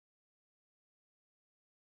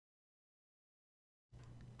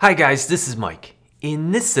Hi guys, this is Mike. In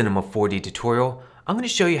this Cinema 4D tutorial, I'm going to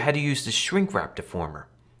show you how to use the Shrink Wrap Deformer.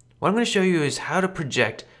 What I'm going to show you is how to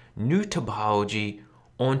project new topology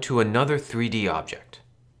onto another 3D object.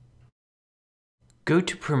 Go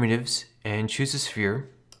to Primitives and choose a sphere.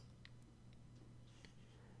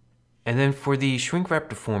 And then for the Shrink Wrap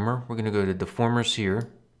Deformer, we're going to go to Deformers here,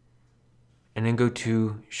 and then go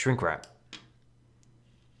to Shrink Wrap.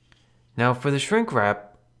 Now for the Shrink Wrap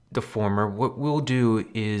Deformer, what we'll do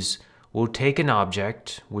is we'll take an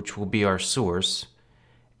object, which will be our source,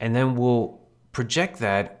 and then we'll project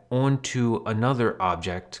that onto another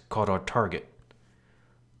object called our target.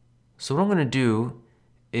 So what I'm going to do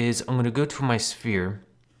is I'm going to go to my sphere,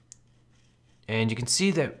 and you can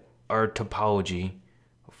see that our topology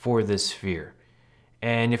for this sphere.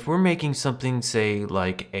 And if we're making something, say,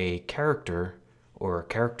 like a character or a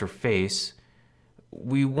character face,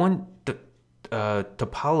 we want the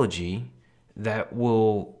topology that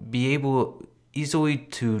will be able easily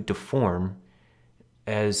to deform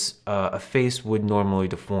as a face would normally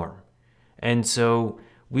deform. And so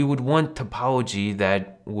we would want topology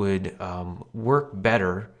that would work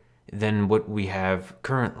better than what we have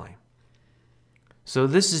currently. So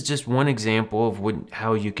this is just one example of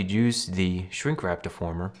how you could use the Shrink Wrap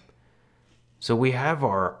Deformer. So we have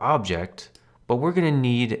our object, but we're going to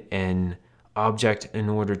need an object in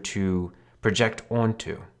order to project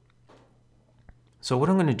onto. So what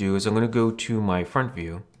I'm going to do is I'm going to go to my front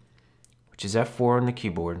view, which is F4 on the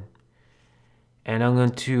keyboard, and I'm going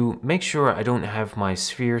to make sure I don't have my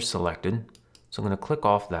sphere selected. So I'm going to click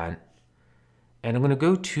off that, and I'm going to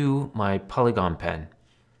go to my polygon pen.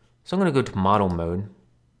 So I'm going to go to model mode,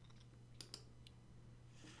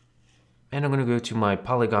 and I'm going to go to my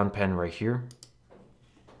polygon pen right here,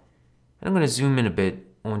 and I'm going to zoom in a bit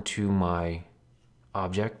onto my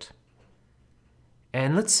object.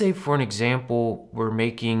 And let's say for an example, we're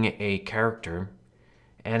making a character,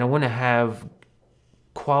 and I want to have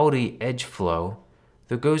quality edge flow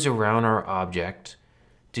that goes around our object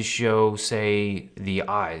to show, say, the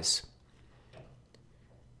eyes.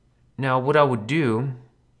 Now what I would do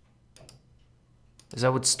is I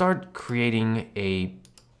would start creating a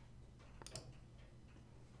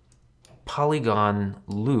polygon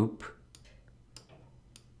loop.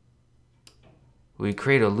 We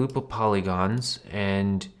create a loop of polygons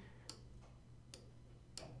and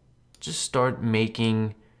just start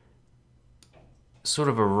making sort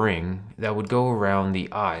of a ring that would go around the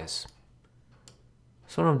eyes.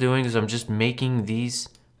 So what I'm doing is I'm just making these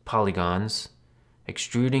polygons,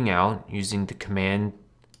 extruding out using the command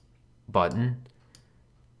button,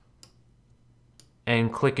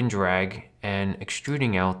 and click and drag and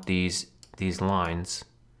extruding out these lines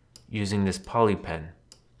using this poly pen.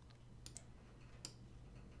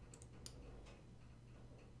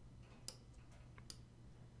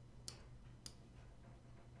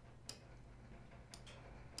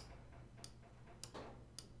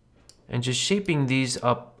 And just shaping these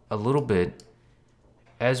up a little bit,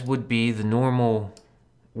 as would be the normal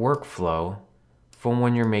workflow from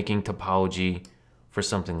when you're making topology for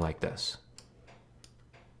something like this.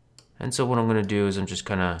 And so what I'm going to do is I'm just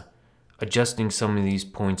kind of adjusting some of these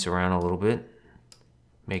points around a little bit,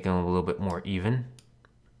 making them a little bit more even.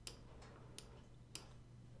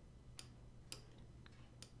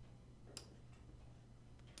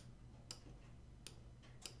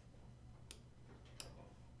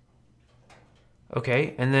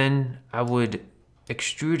 Okay, and then I would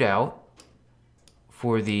extrude out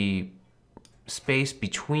for the space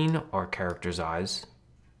between our character's eyes,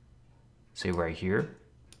 say right here,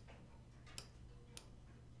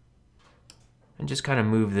 and just kind of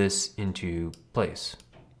move this into place.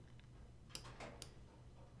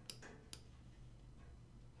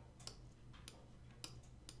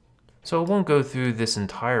 So I won't go through this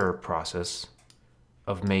entire process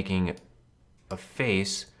of making a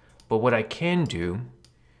face, but what I can do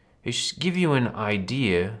is give you an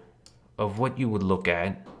idea of what you would look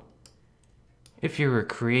at if you were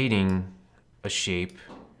creating a shape,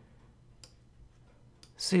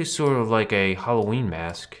 say sort of like a Halloween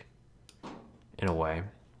mask in a way,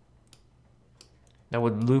 that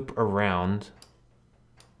would loop around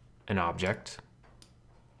an object.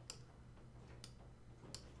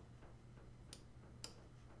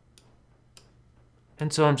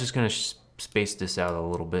 And so I'm just going to space this out a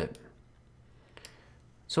little bit.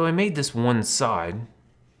 So I made this one side,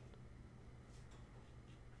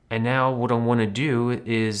 and now what I want to do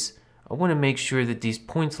is I want to make sure that these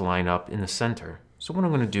points line up in the center. So what I'm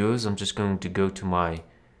going to do is I'm just going to go to my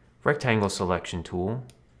rectangle selection tool,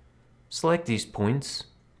 select these points.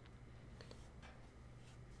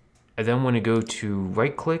 I then want to go to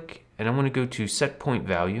right click and I'm going to go to set point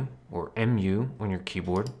value, or MU, on your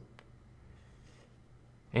keyboard.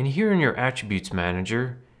 And here in your attributes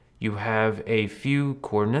manager, you have a few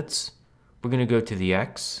coordinates. We're going to go to the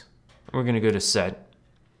X, and we're going to go to set.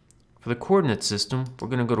 For the coordinate system, we're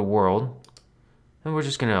going to go to world, and we're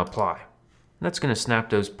just going to apply. And that's going to snap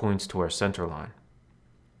those points to our center line.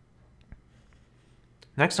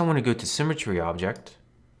 Next, I want to go to symmetry object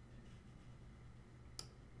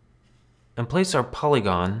and place our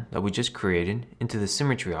polygon that we just created into the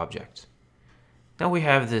symmetry object. Now we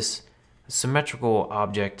have this symmetrical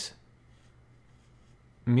object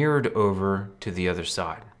mirrored over to the other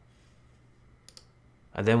side.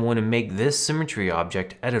 I then want to make this symmetry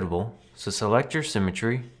object editable. So select your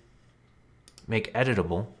symmetry, make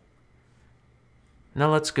editable. Now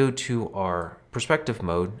let's go to our perspective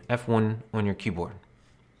mode, F1 on your keyboard.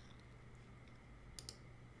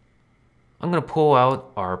 I'm going to pull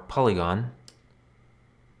out our polygon,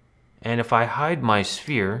 and if I hide my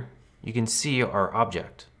sphere, you can see our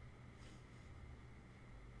object.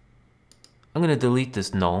 I'm going to delete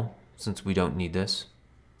this null since we don't need this.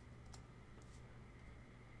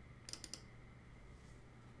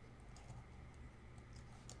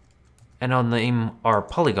 And I'll name our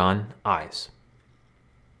polygon eyes.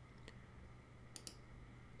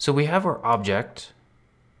 So we have our object,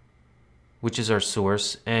 which is our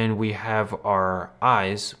source, and we have our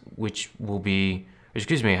eyes, which will be,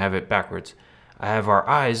 excuse me, I have it backwards. I have our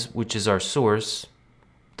eyes, which is our source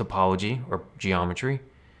topology or geometry,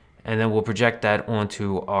 and then we'll project that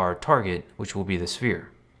onto our target, which will be the sphere.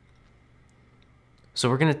 So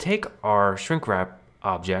we're going to take our shrink wrap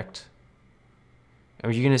object,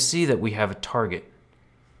 and you're going to see that we have a target.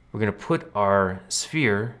 We're going to put our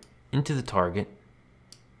sphere into the target,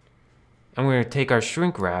 and we're going to take our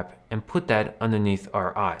shrink wrap and put that underneath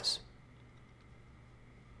our eyes.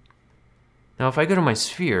 Now if I go to my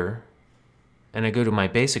sphere and I go to my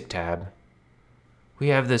basic tab, we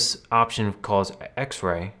have this option called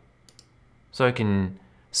X-ray. So I can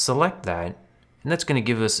select that, and that's going to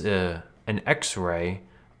give us an X-ray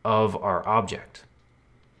of our object.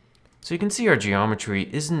 So you can see our geometry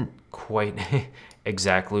isn't quite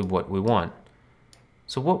exactly what we want.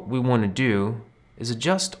 So what we want to do is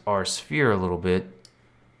adjust our sphere a little bit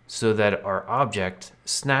so that our object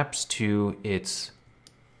snaps to its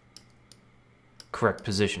correct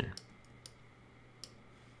position.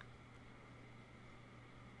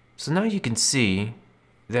 So now you can see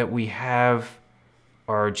that we have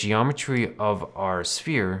our geometry of our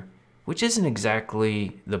sphere, which isn't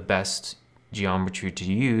exactly the best geometry to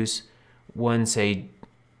use when, say,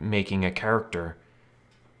 making a character.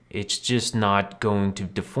 It's just not going to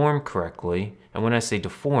deform correctly. And when I say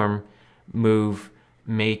deform,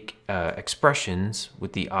 make expressions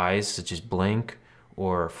with the eyes, such as blink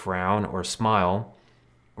or frown or smile,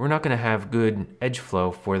 we're not going to have good edge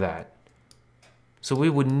flow for that. So we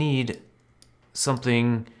would need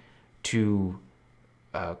something to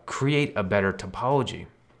create a better topology.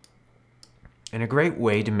 And a great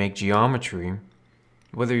way to make geometry,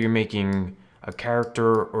 whether you're making a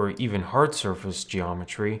character or even hard surface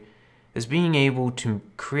geometry, is being able to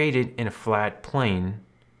create it in a flat plane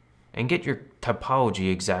and get your topology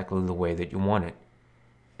exactly the way that you want it.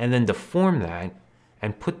 And then deform that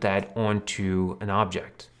and put that onto an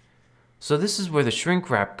object. So this is where the shrink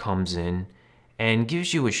wrap comes in and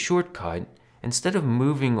gives you a shortcut. Instead of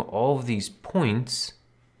moving all of these points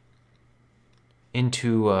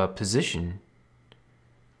into a position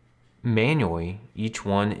manually, each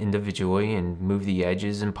one individually, and move the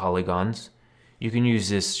edges and polygons, you can use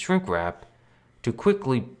this shrink wrap to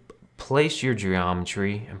quickly place your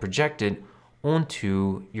geometry and project it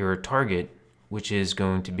onto your target, which is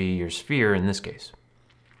going to be your sphere in this case.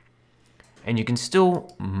 And you can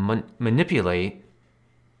still manipulate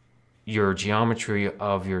your geometry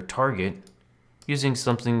of your target using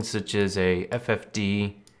something such as a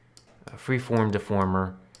FFD, a freeform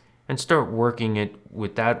deformer, and start working it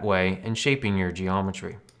with that way and shaping your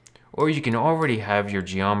geometry. Or you can already have your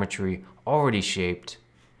geometry already shaped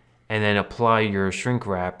and then apply your shrink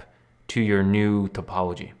wrap to your new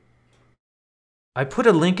topology. I put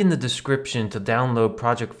a link in the description to download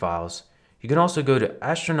project files. You can also go to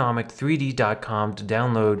astronomic3d.com to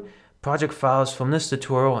download project files from this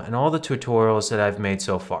tutorial and all the tutorials that I've made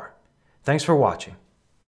so far. Thanks for watching.